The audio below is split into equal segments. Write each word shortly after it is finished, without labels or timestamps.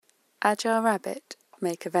Agile Rabbit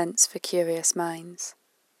make events for curious minds.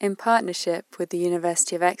 In partnership with the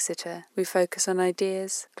University of Exeter, we focus on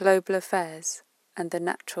ideas, global affairs, and the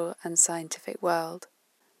natural and scientific world.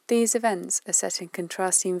 These events are set in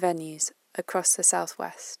contrasting venues across the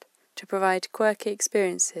southwest to provide quirky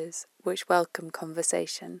experiences which welcome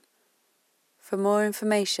conversation. For more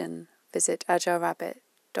information, visit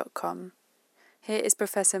agilerabbit.com. Here is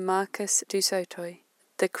Professor Marcus du Sautoy,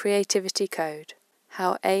 The Creativity Code,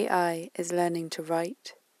 How AI is Learning to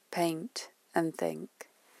Write, Paint, and Think.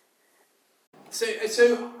 So,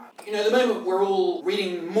 at the moment we're all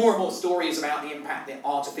reading more and more stories about the impact that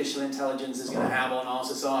artificial intelligence is going to have on our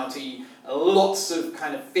society. Lots of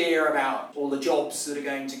kind of fear about all the jobs that are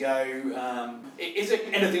going to go. Is there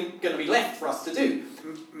anything going to be left for us to do?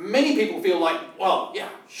 Many people feel like, well, yeah,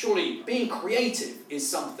 surely being creative is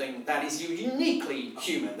something that is uniquely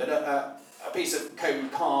human, that a piece of code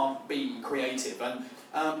can't be creative. And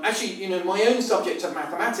actually, my own subject of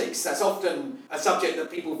mathematics, that's often a subject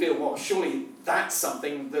that people feel, well, surely that's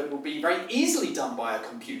something that will be very easily done by a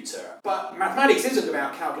computer. But mathematics isn't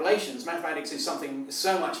about calculations. Mathematics is something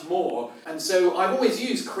so much more. And so I've always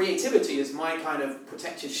used creativity as my kind of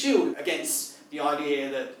protective shield against the idea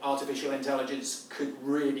that artificial intelligence could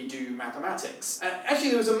really do mathematics. Actually,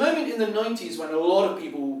 there was a moment in the 90s when a lot of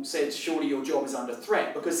people said, surely your job is under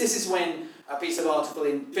threat, because this is when a piece of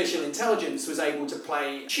artificial intelligence was able to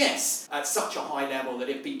play chess at such a high level that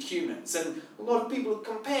it beat humans. And a lot of people have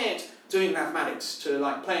compared doing mathematics to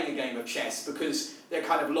like playing a game of chess because they're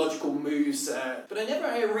kind of logical moves. But I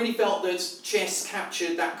never really felt that chess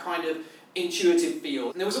captured that kind of intuitive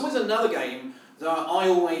feel. And there was always another game that I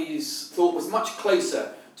always thought was much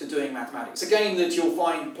closer to doing mathematics. A game that you'll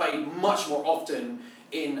find played much more often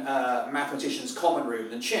in a mathematician's common room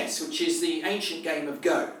than chess, which is the ancient game of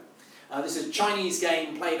Go. This is a Chinese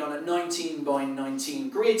game played on a 19 by 19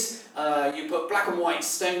 grid. You put black and white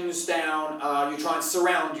stones down, you try and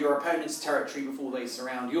surround your opponent's territory before they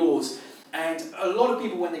surround yours. And a lot of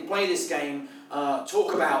people, when they play this game,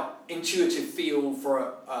 talk about intuitive feel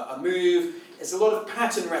for a move. There's a lot of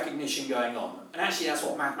pattern recognition going on. And actually that's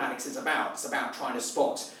what mathematics is about. It's about trying to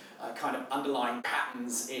spot kind of underlying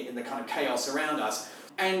patterns in the kind of chaos around us.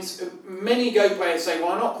 And many Go players say,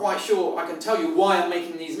 well, I'm not quite sure I can tell you why I'm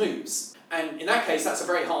making these moves. And in that case, that's a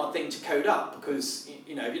very hard thing to code up because, if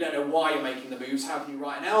you don't know why you're making the moves, how can you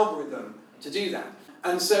write an algorithm to do that?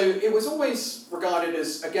 And so it was always regarded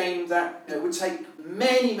as a game that would take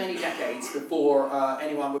many, many decades before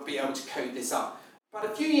anyone would be able to code this up. But a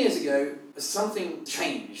few years ago, something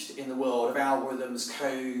changed in the world of algorithms,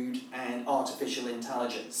 code, and artificial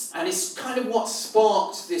intelligence. And it's kind of what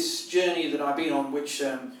sparked this journey that I've been on, which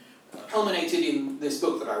culminated in this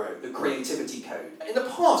book that I wrote, The Creativity Code. In the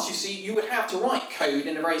past, you see, you would have to write code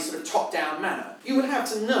in a very sort of top-down manner. You would have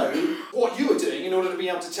to know what you were doing in order to be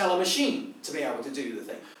able to tell a machine to be able to do the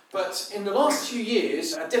thing. But in the last few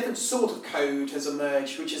years, a different sort of code has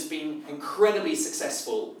emerged which has been incredibly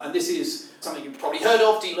successful. And this is something you've probably heard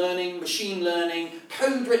of, deep learning, machine learning,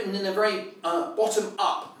 code written in a very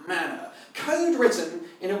bottom-up manner. Code written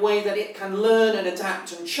in a way that it can learn and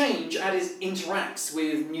adapt and change as it interacts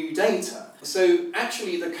with new data. So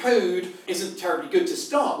actually the code isn't terribly good to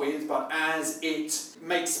start with, but as it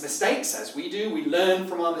makes mistakes, as we do, we learn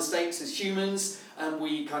from our mistakes as humans, and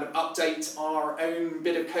we kind of update our own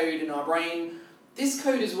bit of code in our brain. This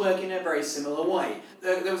code is working in a very similar way.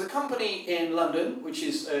 There was a company in London, which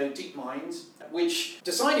is DeepMind, which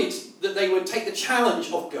decided that they would take the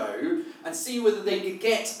challenge of Go and see whether they could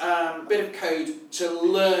get a bit of code to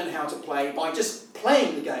learn how to play by just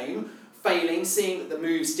playing the game, failing, seeing that the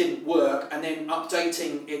moves didn't work, and then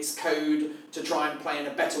updating its code to try and play in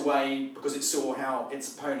a better way because it saw how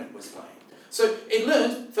its opponent was playing. So it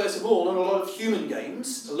learned, first of all, on a lot of human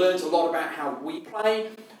games. It learned a lot about how we play,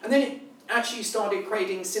 and then it actually started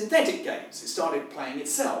creating synthetic games. It started playing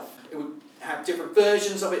itself. It would have different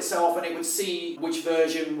versions of itself, and it would see which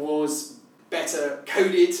version was better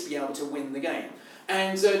coded to be able to win the game.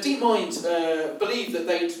 And DeepMind believed that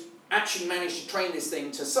they'd actually managed to train this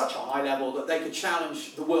thing to such a high level that they could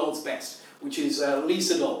challenge the world's best, which is Lee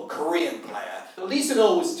Sedol, a Korean player. Lee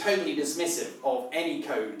Sedol was totally dismissive of any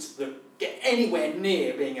code that get anywhere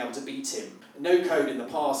near being able to beat him. No code in the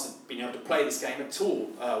past had been able to play this game at all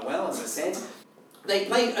well, as I said. They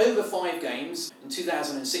played over 5 games in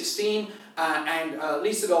 2016, and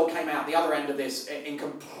Lee Sedol came out the other end of this in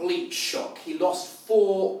complete shock. He lost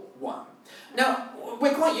 4-1. Now,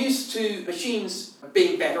 we're quite used to machines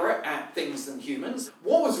being better at things than humans.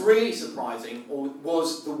 What was really surprising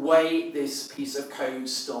was the way this piece of code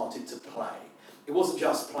started to play. it wasn't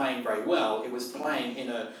just playing very well, it was playing in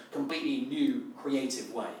a completely new,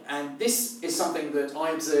 creative way. And this is something that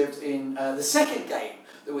I observed in the second game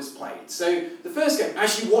that was played. So the first game, I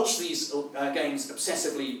actually watched these games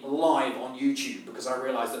obsessively live on YouTube because I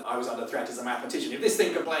realised that I was under threat as a mathematician. If this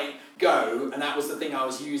thing could play Go, and that was the thing I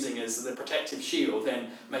was using as the protective shield, then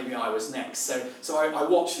maybe I was next. So I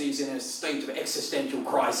watched these in a state of existential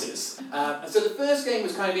crisis. And so the first game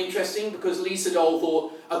was kind of interesting because Lee Sedol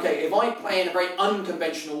thought, okay, if I play in a very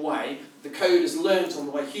unconventional way, the code is learnt on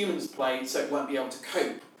the way humans played, so it won't be able to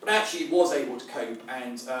cope. But actually it was able to cope,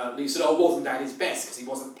 and Lee Sedol wasn't at his best because he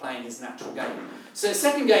wasn't playing his natural game. So the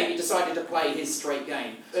second game, he decided to play his straight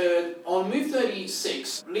game. On move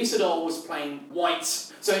 36, Lee Sedol was playing white.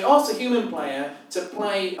 So he asked a human player to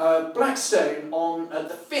play black stone on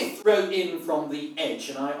the 5th row in from the edge.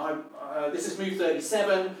 And this is move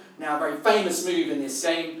 37, now a very famous move in this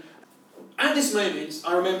game. At this moment,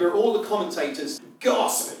 I remember all the commentators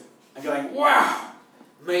gasping and going, wow,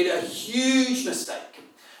 made a huge mistake.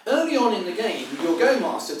 Early on in the game, your Go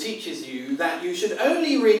Master teaches you that you should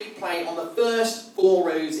only really play on the first 4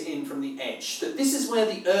 rows in from the edge. That this is where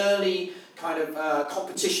the early kind of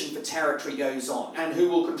competition for territory goes on, and who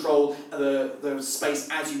will control the space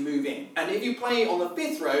as you move in. And if you play on the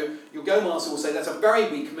 5th row, your Go Master will say that's a very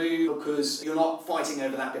weak move because you're not fighting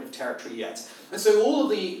over that bit of territory yet. And so all of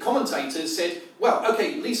the commentators said, well,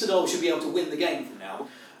 okay, Lee Sedol should be able to win the game from now.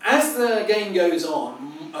 As the game goes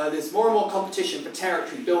on, there's more and more competition for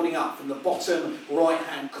territory building up from the bottom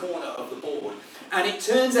right-hand corner of the board. And it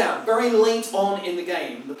turns out, very late on in the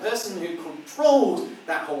game, the person who controlled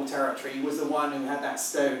that whole territory was the one who had that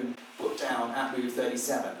stone put down at move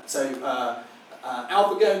 37. So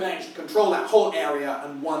AlphaGo managed to control that whole area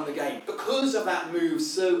and won the game because of that move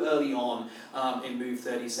so early on in move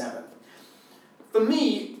 37. For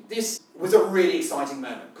me, this was a really exciting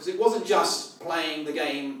moment because it wasn't just playing the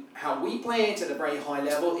game how we play it at a very high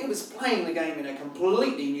level, it was playing the game in a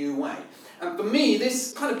completely new way. And for me,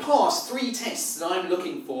 this kind of passed 3 tests that I'm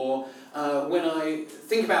looking for when I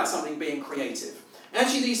think about something being creative.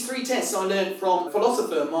 Actually, these 3 tests I learned from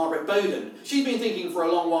philosopher Margaret Bowden. She's been thinking for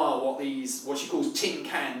a long while what she calls tin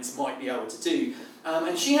cans might be able to do.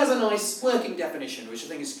 And she has a nice working definition, which I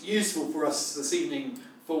think is useful for us this evening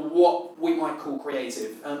for what we might call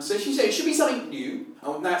creative. So she said it should be something new,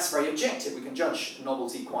 and that's very objective. We can judge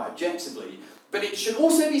novelty quite objectively. But it should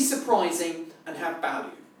also be surprising and have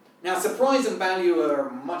value. Now, surprise and value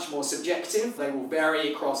are much more subjective. They will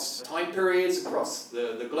vary across time periods, across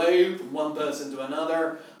the globe, from one person to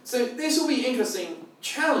another. So this will be an interesting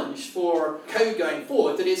challenge for code going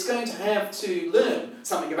forward, that it's going to have to learn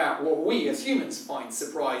something about what we as humans find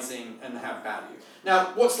surprising and have value.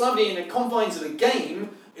 Now, what's lovely in the confines of a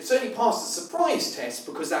game, it certainly passed the surprise test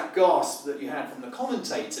because that gasp that you had from the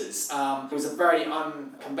commentators was a very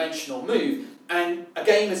unconventional move. And a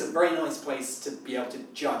game is a very nice place to be able to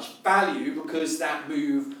judge value because that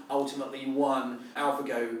move ultimately won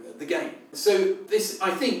AlphaGo the game. So this,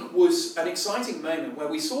 I think, was an exciting moment where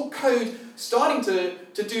we saw code starting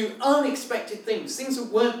to do unexpected things that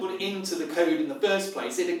weren't put into the code in the first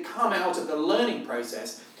place. It had come out of the learning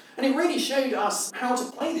process. And it really showed us how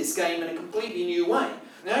to play this game in a completely new way.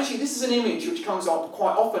 Now actually this is an image which comes up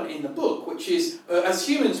quite often in the book, which is, as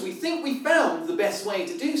humans, we think we found the best way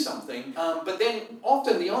to do something, but then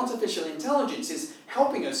often the artificial intelligence is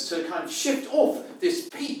helping us to kind of shift off this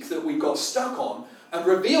peak that we've got stuck on and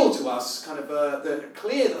reveal to us kind of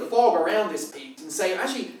clear the fog around this peak and say,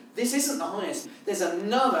 actually, this isn't the highest. There's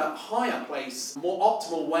another higher place, more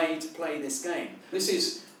optimal way to play this game. This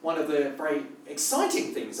is one of the very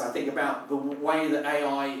exciting things, I think, about the way that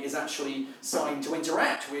AI is actually starting to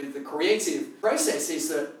interact with the creative process is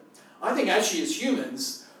that I think actually as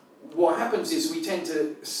humans, what happens is we tend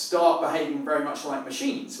to start behaving very much like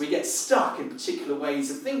machines. We get stuck in particular ways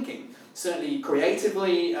of thinking. Certainly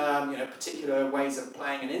creatively, particular ways of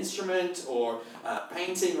playing an instrument or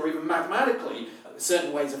painting or even mathematically,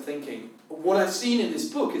 certain ways of thinking. What I've seen in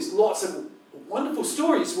this book is lots of wonderful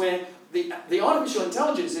stories where the artificial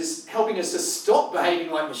intelligence is helping us to stop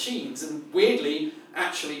behaving like machines and weirdly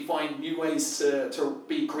actually find new ways to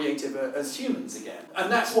be creative as humans again.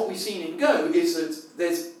 And that's what we've seen in Go, is that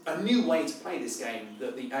there's a new way to play this game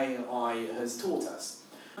that the AI has taught us.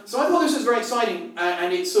 So I thought this was very exciting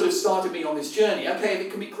and it sort of started me on this journey. Okay, if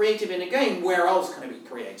it can be creative in a game, where else can it be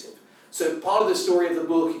creative? So part of the story of the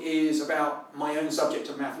book is about my own subject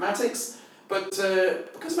of mathematics. But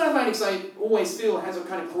because mathematics, I always feel, has a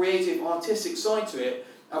kind of creative, artistic side to it,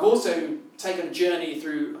 I've also taken a journey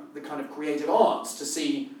through the kind of creative arts to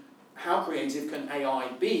see how creative can AI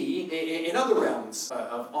be in other realms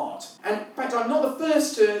of art. And in fact, I'm not the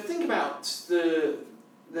first to think about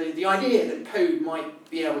the idea that code might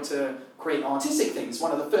be able to create artistic things.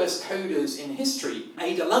 One of the first coders in history,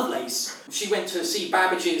 Ada Lovelace, she went to see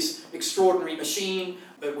Babbage's extraordinary machine,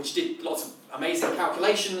 which did lots of amazing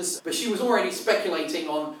calculations, but she was already speculating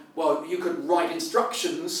on, well, you could write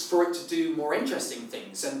instructions for it to do more interesting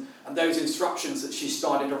things, and those instructions that she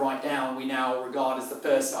started to write down we now regard as the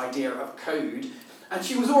first idea of code. And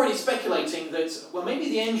she was already speculating that, well, maybe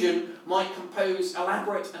the engine might compose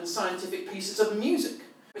elaborate and scientific pieces of music.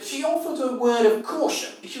 But she offered a word of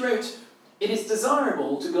caution. She wrote, "It is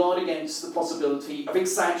desirable to guard against the possibility of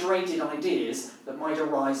exaggerated ideas that might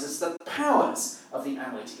arise as the powers of the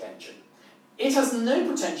analytic engine. It has no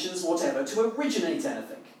pretensions whatever to originate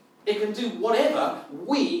anything. It can do whatever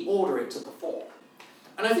we order it to perform."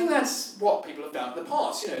 And I think that's what people have done in the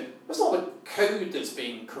past. It's not the code that's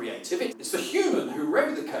being creative, it's the human who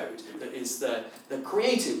wrote the code that is the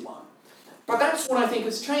creative one. But that's what I think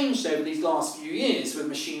has changed over these last few years with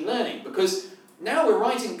machine learning, because now we're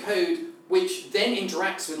writing code which then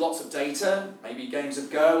interacts with lots of data, maybe games of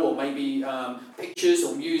Go, or maybe pictures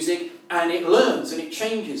or music, and it learns and it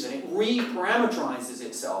changes and it re-parameterizes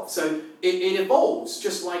itself. So it evolves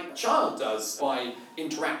just like a child does by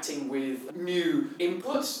interacting with new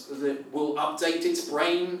inputs that will update its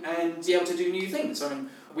brain and be able to do new things. I mean,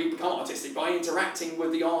 we become artistic by interacting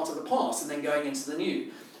with the art of the past and then going into the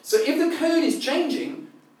new. So if the code is changing,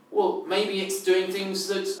 well, maybe it's doing things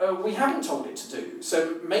that we haven't told it to do.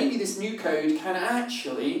 So maybe this new code can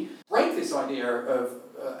actually break this idea of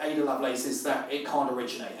Ada Lovelace's that it can't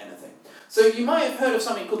originate anything. So you might have heard of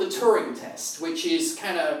something called the Turing test, which is,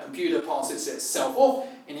 can a computer pass itself off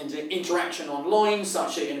in an interaction online,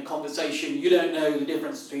 such that in a conversation you don't know the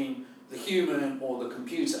difference between the human or the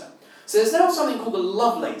computer. So there's now something called the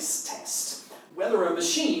Lovelace test, whether a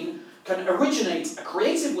machine can originate a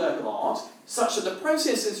creative work of art such that the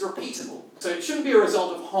process is repeatable. So it shouldn't be a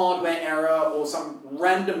result of hardware error or some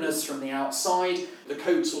randomness from the outside. The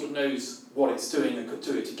code sort of knows what it's doing and could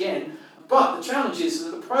do it again. But the challenge is that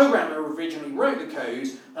the programmer who originally wrote the code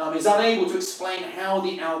is unable to explain how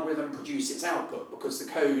the algorithm produced its output, because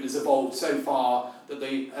the code has evolved so far that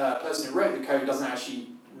the person who wrote the code doesn't actually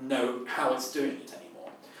know how it's doing it anymore.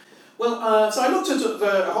 Well, so I looked at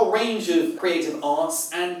the whole range of creative arts,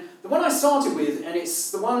 and the one I started with, and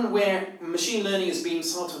it's the one where machine learning has been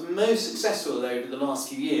sort of most successful over the last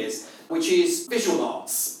few years, which is visual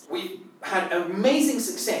arts. We've had amazing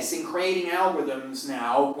success in creating algorithms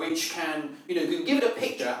now which can, you can give it a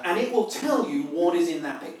picture and it will tell you what is in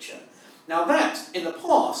that picture. Now that, in the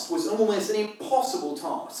past, was almost an impossible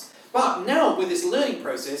task. But now with this learning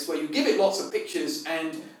process where you give it lots of pictures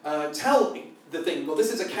and tell the thing, well,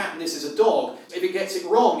 this is a cat and this is a dog. If it gets it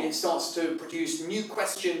wrong, it starts to produce new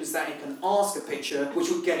questions that it can ask a picture, which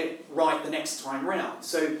will get it right the next time round.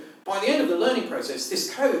 So by the end of the learning process,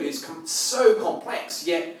 this code is so complex,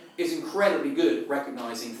 yet is incredibly good at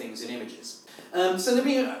recognizing things in images. So there'll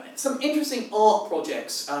be some interesting art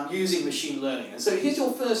projects using machine learning. And so here's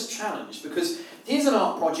your first challenge, because here's an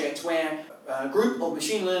art project where a group of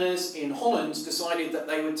machine learners in Holland decided that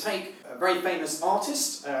they would take a very famous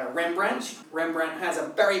artist, Rembrandt. Rembrandt has a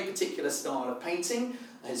very particular style of painting.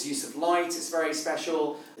 His use of light is very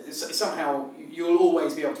special. Somehow you'll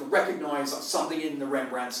always be able to recognize something in the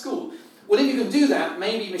Rembrandt school. Well, if you can do that,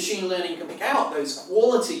 maybe machine learning can pick out those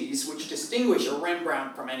qualities which distinguish a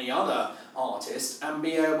Rembrandt from any other artist and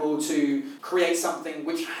be able to create something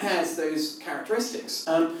which has those characteristics.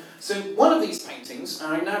 So one of these paintings,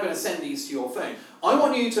 and I'm now going to send these to your phone, I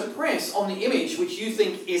want you to press on the image which you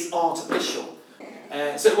think is artificial.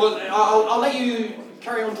 I'll let you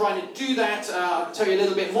carry on trying to do that. I'll tell you a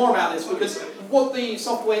little bit more about this, because what the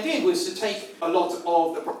software did was to take a lot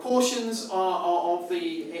of the proportions of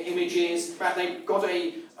the images. In fact, they got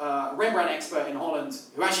a Rembrandt expert in Holland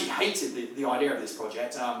who actually hated the idea of this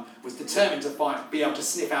project, was determined to be able to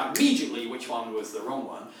sniff out immediately which one was the wrong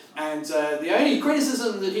one. And the only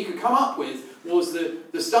criticism that he could come up with was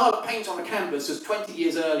the style of paint on the canvas was 20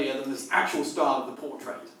 years earlier than the actual style of the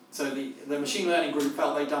portrait. So the machine learning group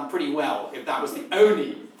felt they'd done pretty well if that was the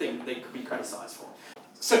only thing they could be criticised for.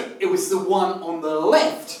 So it was the one on the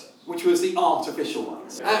left which was the artificial one.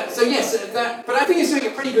 But I think it's doing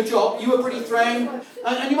a pretty good job. You were pretty thrown.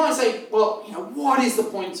 And you might say, well, what is the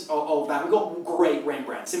point of that? We've got great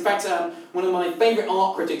Rembrandts. In fact, one of my favourite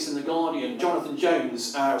art critics in The Guardian, Jonathan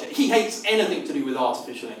Jones, he hates anything to do with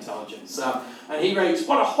artificial intelligence. And he wrote,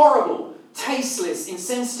 "What a horrible, tasteless,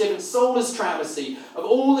 insensitive and soulless travesty of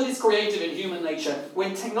all that is creative in human nature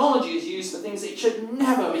when technology is used for things it should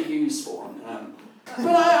never be used for."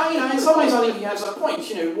 But in some ways, I think he has a point.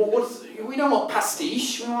 We don't want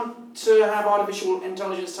pastiche. We want to have artificial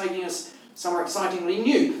intelligence taking us somewhere excitingly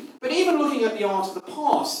new. But even looking at the art of the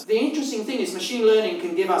past, the interesting thing is machine learning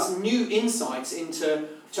can give us new insights into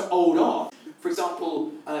old art. For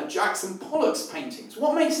example, Jackson Pollock's paintings.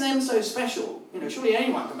 What makes them so special? Surely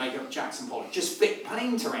anyone can make a Jackson Pollock, just flick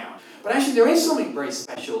paint around. But actually there is something very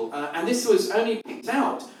special, and this was only picked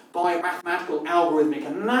out by mathematical algorithmic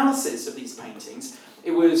analysis of these paintings.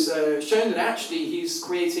 It was shown that actually he's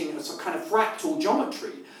creating a kind of fractal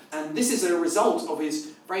geometry, and this is a result of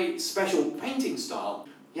his very special painting style.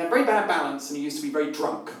 He had very bad balance and he used to be very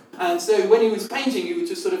drunk. And so when he was painting, he would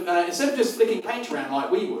just sort of, instead of just flicking paint around like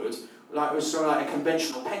we would, like it was sort of like a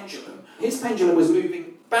conventional pendulum, his pendulum was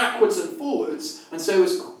moving backwards and forwards, and so it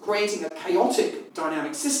was creating a chaotic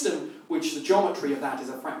dynamic system, which the geometry of that is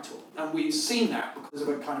a fractal. And we've seen that because of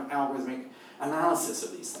a kind of algorithmic analysis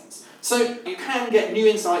of these things. So you can get new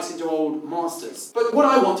insights into old masters. But what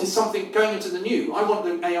I want is something going into the new. I want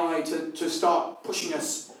the AI to start pushing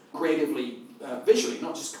us creatively, visually,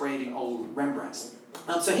 not just creating old Rembrandts.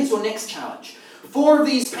 So here's your next challenge. 4 of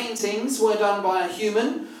these paintings were done by a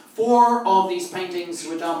human. 4 of these paintings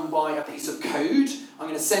were done by a piece of code. I'm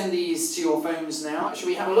going to send these to your phones now. Should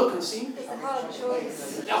we have a look and see? It's a hard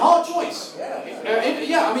choice. A hard choice?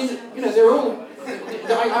 Yeah, I mean, they're all...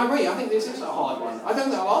 I agree, I think this is a hard one. I think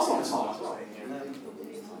that last one was hard as well.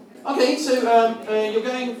 Okay, so you're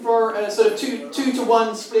going for a sort of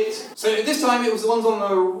 2-to-1 split. So this time it was the ones on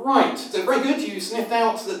the right. So very good, you sniffed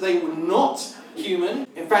out that they were not human.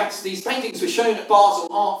 In fact, these paintings were shown at Basel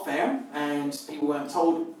Art Fair, and people weren't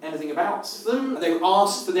told anything about them. They were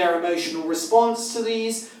asked for their emotional response to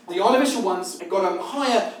these. The artificial ones got a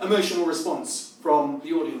higher emotional response from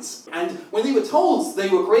the audience. And when they were told they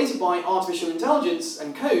were created by artificial intelligence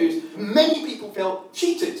and code, many people felt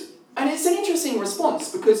cheated. And it's an interesting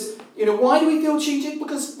response because, why do we feel cheated?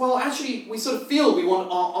 Because, well, actually, we sort of feel we want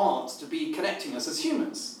our art to be connecting us as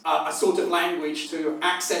humans. A sort of language to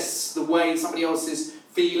access the way somebody else is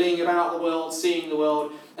feeling about the world, seeing the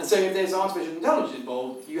world. And so if there's artificial intelligence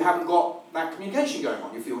involved, you haven't got that communication going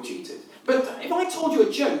on, you feel cheated. But if I told you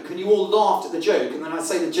a joke and you all laughed at the joke, and then I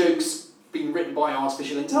say the joke's been written by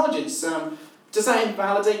artificial intelligence, does that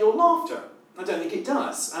invalidate your laughter? I don't think it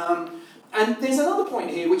does. And there's another point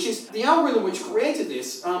here, which is the algorithm which created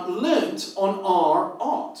this learnt on our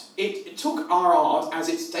art. It took our art as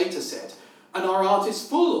its data set, and our art is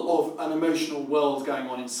full of an emotional world going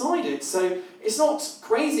on inside it, so it's not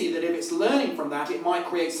crazy that if it's learning from that, it might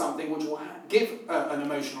create something which will give an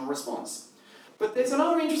emotional response. But there's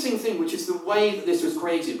another interesting thing, which is the way that this was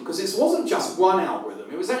created, because this wasn't just one algorithm,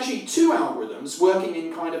 it was actually 2 algorithms working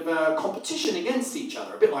in kind of a competition against each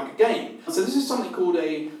other, a bit like a game. So this is something called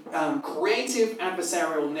a creative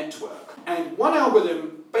adversarial network. And one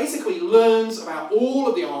algorithm basically learns about all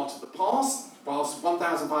of the art of the past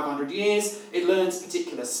 1,500 years. It learns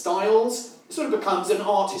particular styles. It sort of becomes an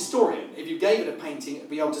art historian. If you gave it a painting, it would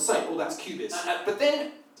be able to say, oh, that's Cubist. But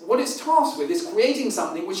then what it's tasked with is creating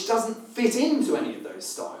something which doesn't fit into any of those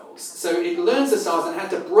styles. So it learns the styles and had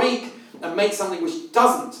to break and make something which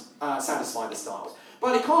doesn't satisfy the styles.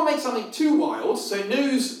 But it can't make something too wild, so it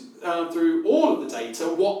knows through all of the data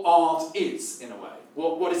what art is, in a way.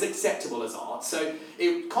 What is acceptable as art. So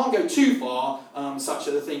it can't go too far, such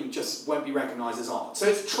that the thing just won't be recognised as art. So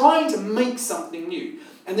it's trying to make something new.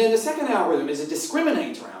 And then the second algorithm is a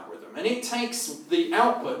discriminator algorithm, and it takes the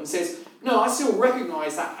output and says, no, I still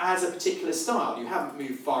recognise that as a particular style. You haven't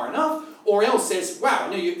moved far enough. Or else says,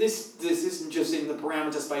 wow, no, this isn't just in the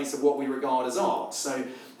parameter space of what we regard as art. So,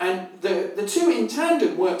 and the 2 in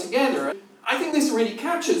tandem work together. I think this really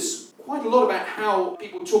captures quite a lot about how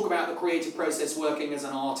people talk about the creative process working as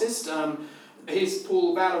an artist. Here's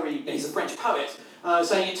Paul Valéry, he's a French poet,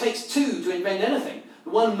 saying it takes 2 to invent anything. The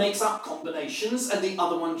one makes up combinations and the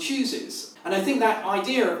other one chooses. And I think that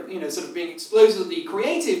idea of, sort of being explosively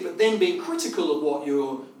creative but then being critical of what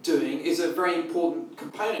you're doing is a very important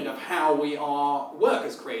component of how we work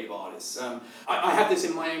as creative artists. I have this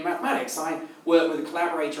in my own mathematics. I work with a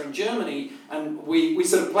collaborator in Germany, and we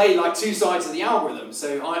sort of play like 2 sides of the algorithm.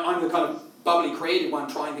 So I'm the kind of bubbly creative one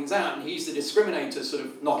trying things out, and he's the discriminator sort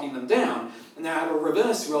of knocking them down. And then I have a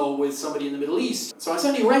reverse role with somebody in the Middle East. So I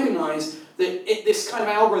certainly recognise that this kind of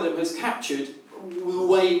algorithm has captured the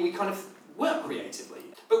way we kind of work creatively.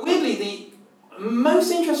 But weirdly, the most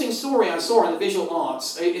interesting story I saw in the visual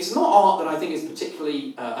arts, it's not art that I think is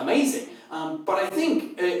particularly amazing, but I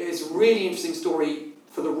think it's a really interesting story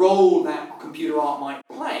for the role that computer art might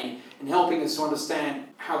play in helping us to understand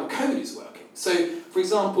how the code is working. So, for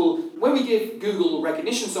example, when we give Google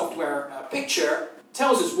recognition software a picture,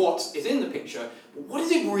 tells us what is in the picture, but what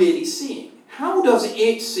is it really seeing? How does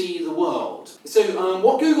it see the world? So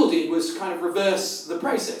what Google did was kind of reverse the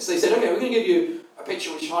process. They said, okay, we're going to give you a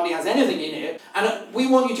picture which hardly has anything in it, and we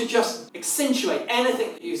want you to just accentuate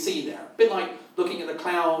anything that you see there. A bit like looking at the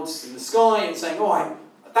clouds in the sky and saying, oh,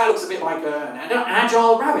 that looks a bit like an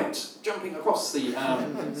agile rabbit jumping across the...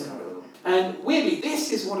 and weirdly,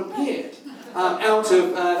 this is what appeared out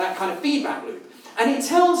of that kind of feedback loop. And it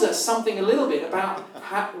tells us something a little bit about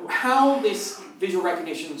how this visual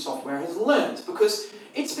recognition software has learned, because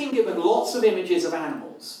it's been given lots of images of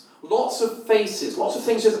animals, lots of faces, lots of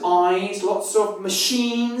things with eyes, lots of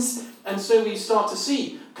machines, and so we start to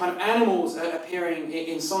see kind of animals appearing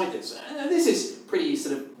inside this. And this is pretty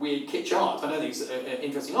sort of weird kitsch art. I don't think it's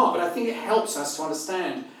interesting art, but I think it helps us to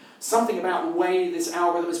understand something about the way this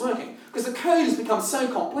algorithm is working. Because the code has become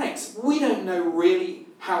so complex, we don't know really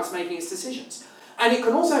how it's making its decisions. And it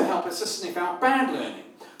can also help us to sniff out bad learning.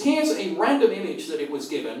 Here's a random image that it was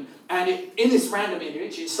given, and in this random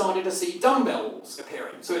image it started to see dumbbells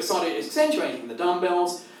appearing. So it started accentuating the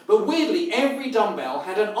dumbbells, but weirdly every dumbbell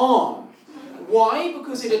had an arm. Why?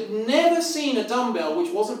 Because it had never seen a dumbbell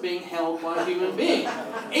which wasn't being held by a human being.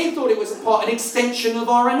 It thought it was an extension of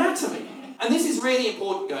our anatomy. And this is really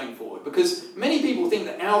important going forward, because many people think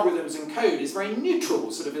that algorithms and code is very neutral,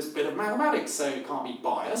 sort of as a bit of mathematics, so it can't be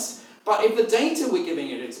biased. But if the data we're giving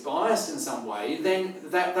it is biased in some way, then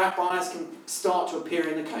that bias can start to appear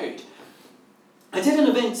in the code. I did an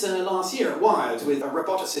event last year at Wired with a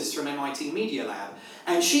roboticist from MIT Media Lab,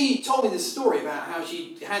 and she told me this story about how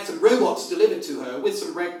she had some robots delivered to her with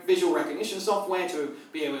some visual recognition software to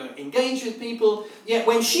be able to engage with people, yet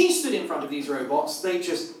when she stood in front of these robots, they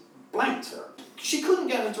just blanked her. She couldn't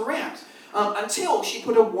get them to react until she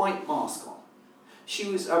put a white mask on. She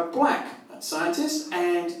was a black scientist,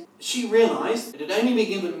 and she realised it had only been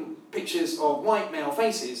given pictures of white male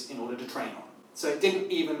faces in order to train on. So it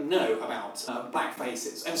didn't even know about black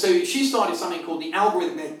faces. And so she started something called the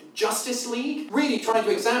Algorithmic Justice League, really trying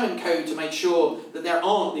to examine code to make sure that there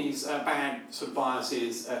aren't these bad sort of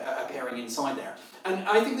biases appearing inside there. And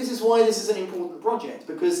I think this is why this is an important project,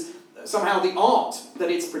 because somehow the art that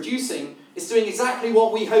it's producing is doing exactly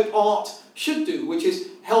what we hope art should do, which is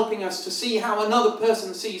helping us to see how another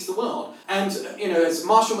person sees the world. And, as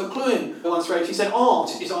Marshall McLuhan once wrote, he said,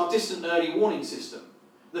 art is our distant early warning system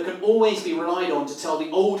that can always be relied on to tell the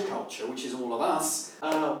old culture, which is all of us,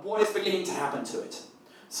 what is beginning to happen to it.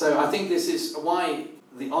 So I think this is why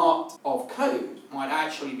the art of code might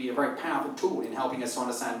actually be a very powerful tool in helping us to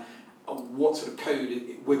understand what sort of code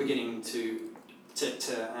we're beginning to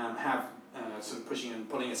have sort of pushing and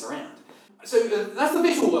pulling us around. So that's the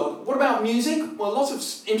visual world. What about music? Well, lots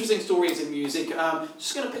of interesting stories in music.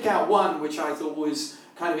 Just going to pick out one which I thought was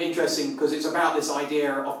kind of interesting because it's about this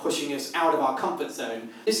idea of pushing us out of our comfort zone.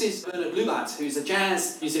 This is Bernard Lubat, who's a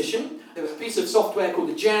jazz musician. There was a piece of software called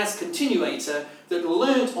the Jazz Continuator that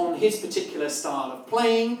learned on his particular style of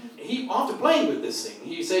playing. After playing with this thing,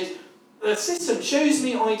 he said, the system shows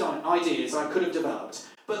me ideas I could have developed,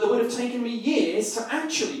 but that would have taken me years to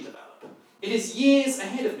actually develop. It is years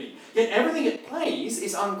ahead of me, yet everything it plays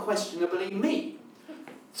is unquestionably me.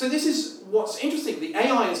 So this is what's interesting. The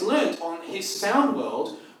AI has learnt on his sound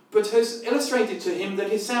world, but has illustrated to him that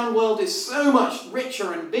his sound world is so much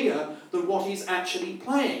richer and bigger than what he's actually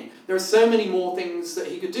playing. There are so many more things that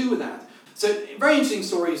he could do with that. So very interesting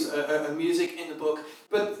stories of music in the book,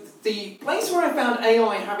 but the place where I found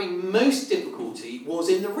AI having most difficulty was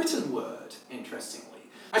in the written word, interestingly.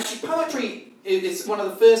 Actually, poetry is one of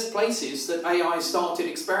the first places that AI started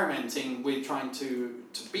experimenting with trying to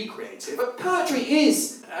be creative. But poetry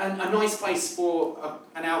is a nice place for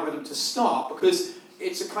an algorithm to start because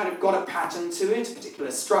it's got a pattern to it, a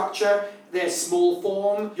particular structure, there's small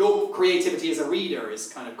form. Your creativity as a reader is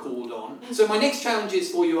kind of called on. So my next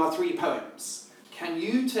challenges for you are 3 poems. Can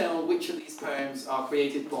you tell which of these poems are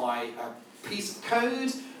created by a piece of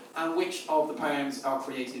code and which of the poems are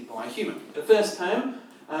created by a human? The first poem,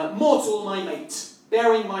 mortal my mate,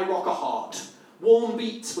 bearing my rock a heart, warm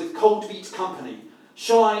beat with cold beat company.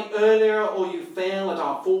 Shall I earlier or you fail at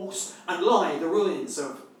our force and lie the ruins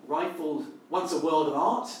of rifled once a world of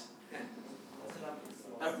art?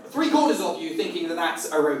 3/4 of you thinking that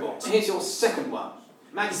that's a robot. Here's your second one.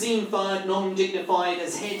 Magazine fired, non-dignified,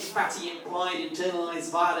 as head fatty implied,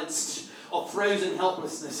 internalized violence of frozen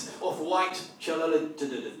helplessness of white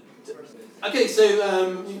Okay, so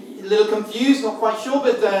a little confused, not quite sure,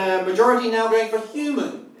 but the majority now going for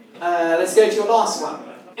human. Let's go to your last one.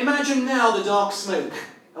 Imagine now the dark smoke,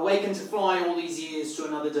 awakened to fly all these years to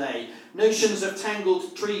another day. Notions of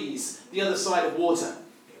tangled trees, the other side of water.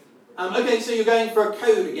 Okay, so you're going for a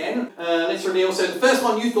code again. Let's reveal. So the first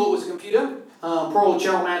one you thought was a computer. Poor old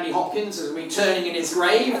Gerald Manley Hopkins is returning in his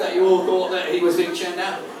grave, that you all thought that he was being churned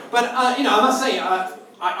out. But, I must say,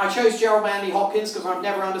 I chose Gerald Manley Hopkins because I've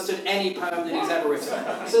never understood any poem that he's ever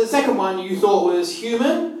written. So the second one you thought was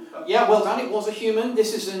human. Yeah, well done, it was a human.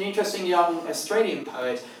 This is an interesting young Australian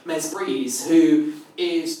poet, Mez Breeze, who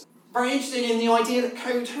is very interested in the idea that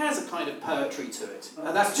code has a kind of poetry to it.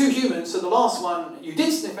 That's two humans, so the last one you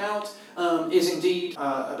did sniff out is indeed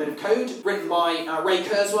a bit of code, written by Ray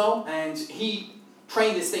Kurzweil, and he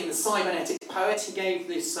trained this thing, the cybernetic poet. He gave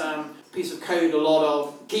this piece of code a lot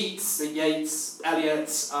of Keats, Yeats, Eliot,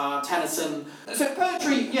 Tennyson. So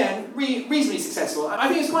poetry, yeah, reasonably successful. I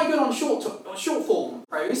think it's quite good on short form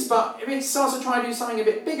prose, but if it starts to try to do something a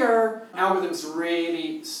bit bigger, algorithms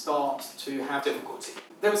really start to have difficulty.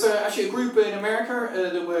 There was actually a group in America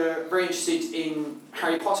that were very interested in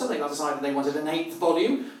Harry Potter. They decided they wanted an 8th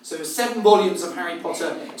volume, so 7 volumes of Harry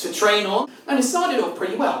Potter to train on, and it started off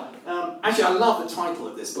pretty well. Actually, I love the title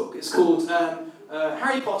of this book. It's called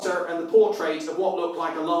Harry Potter and the Portrait of What Looked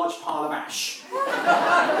Like a Large Pile of Ash.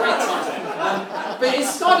 Great title. But it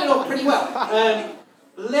started off pretty well.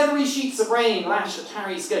 Leathery sheets of rain lashed at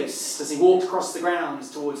Harry's ghost as he walked across the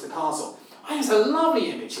grounds towards the castle. I think it's a lovely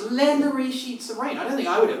image, leathery sheets of rain. I don't think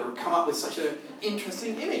I would ever come up with such an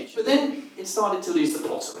interesting image. But then it started to lose the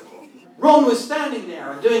plot of it. Ron was standing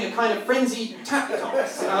there and doing a kind of frenzied tap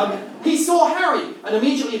dance. He saw Harry and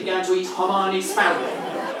immediately began to eat Hermione's family.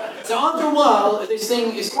 So after a while, this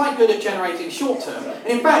thing is quite good at generating short term. And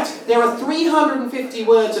in fact, there are 350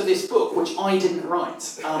 words of this book which I didn't write,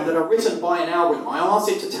 that are written by an algorithm. I asked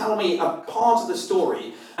it to tell me a part of the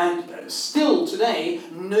story, and still today,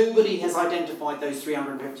 nobody has identified those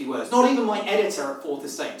 350 words. Not even my editor at Fourth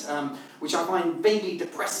Estate, which I find vaguely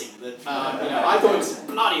depressing. That I thought it was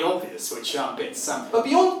bloody obvious which bits. But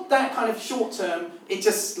beyond that kind of short term, it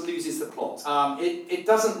just loses the plot. It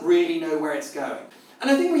doesn't really know where it's going. And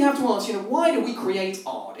I think we have to ask, why do we create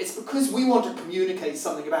art? It's because we want to communicate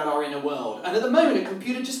something about our inner world. And at the moment, a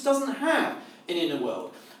computer just doesn't have an inner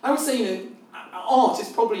world. I would say, art is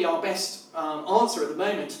probably our best answer at the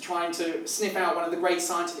moment to trying to sniff out one of the great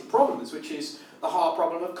scientific problems, which is the hard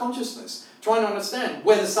problem of consciousness. Trying to understand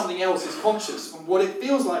whether something else is conscious and what it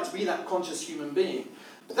feels like to be that conscious human being.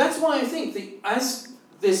 But that's why I think that as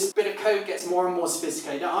this bit of code gets more and more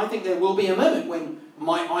sophisticated, I think there will be a moment when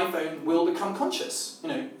my iPhone will become conscious.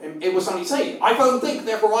 It will suddenly say, iPhone think,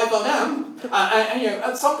 therefore iPhone am.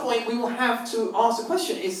 At some point we will have to ask the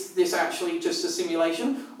question, is this actually just a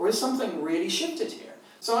simulation, or is something really shifted here?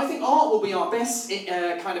 So I think art will be our best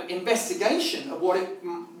kind of investigation of what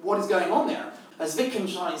is going on there. As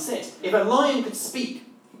Wittgenstein said, if a lion could speak,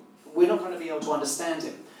 we're not going to be able to understand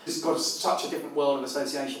him. It's got such a different world of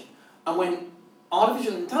association. And when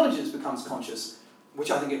artificial intelligence becomes conscious, which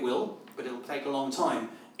I think it will, but it'll take a long time,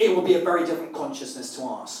 it will be a very different consciousness to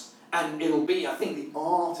ours. And it'll be, I think, the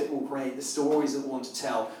art it will create, the stories it will want to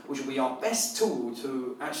tell, which will be our best tool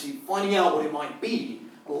to actually finding out what it might be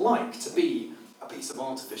like to be a piece of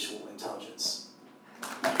artificial intelligence.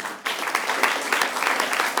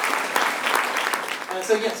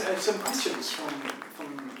 So yes, some questions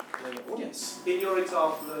from the audience. In your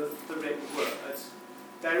example of the written word,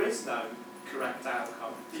 there is no correct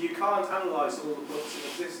outcome. You can't analyse all the books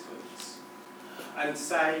in existence and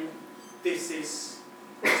say this is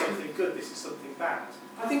something good, this is something bad.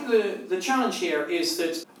 I think the challenge here is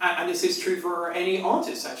that, and this is true for any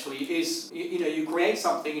artist actually, is you create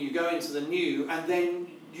something and you go into the new and then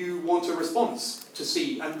you want a response to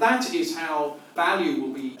see, and that is how value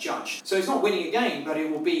will be judged. So it's not winning a game, but it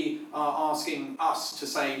will be asking us to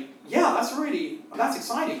say, yeah, that's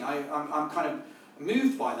exciting. I'm kind of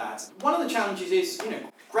moved by that. One of the challenges is,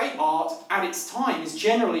 great art at its time is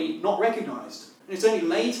generally not recognised. And it's only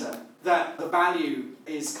later that the value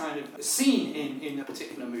is kind of seen in a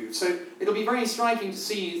particular move. So it'll be very striking to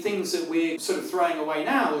see things that we're sort of throwing away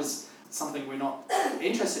now as something we're not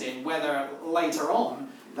interested in, whether later on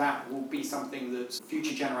that will be something that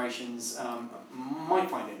future generations might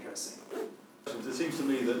find interesting. It seems to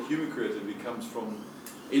me that human creativity comes from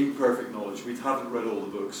imperfect knowledge. We haven't read all the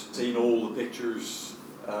books, seen all the pictures,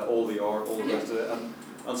 all the art, all the rest of it,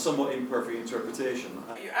 and somewhat imperfect interpretation.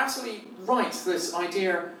 You're absolutely right, this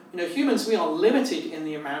idea, humans, we are limited in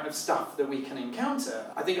the amount of stuff that we can encounter.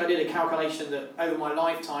 I think I did a calculation that over my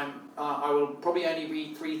lifetime, I will probably only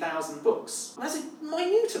read 3,000 books. That's a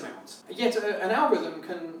minute amount. Yet an algorithm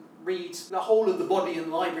can read the whole of the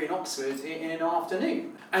Bodleian Library in Oxford in an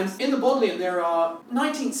afternoon. And in the Bodleian there are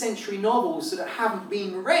 19th century novels that haven't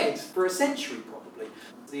been read for a century probably.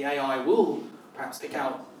 The AI will perhaps pick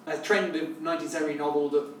out a trend of 19th century novel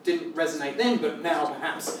that didn't resonate then, but now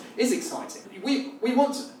perhaps is exciting. We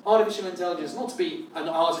want artificial intelligence not to be an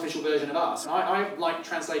artificial version of us. I like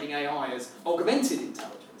translating AI as augmented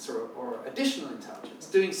intelligence or additional intelligence,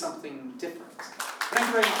 doing something different. Thank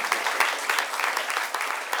you very much.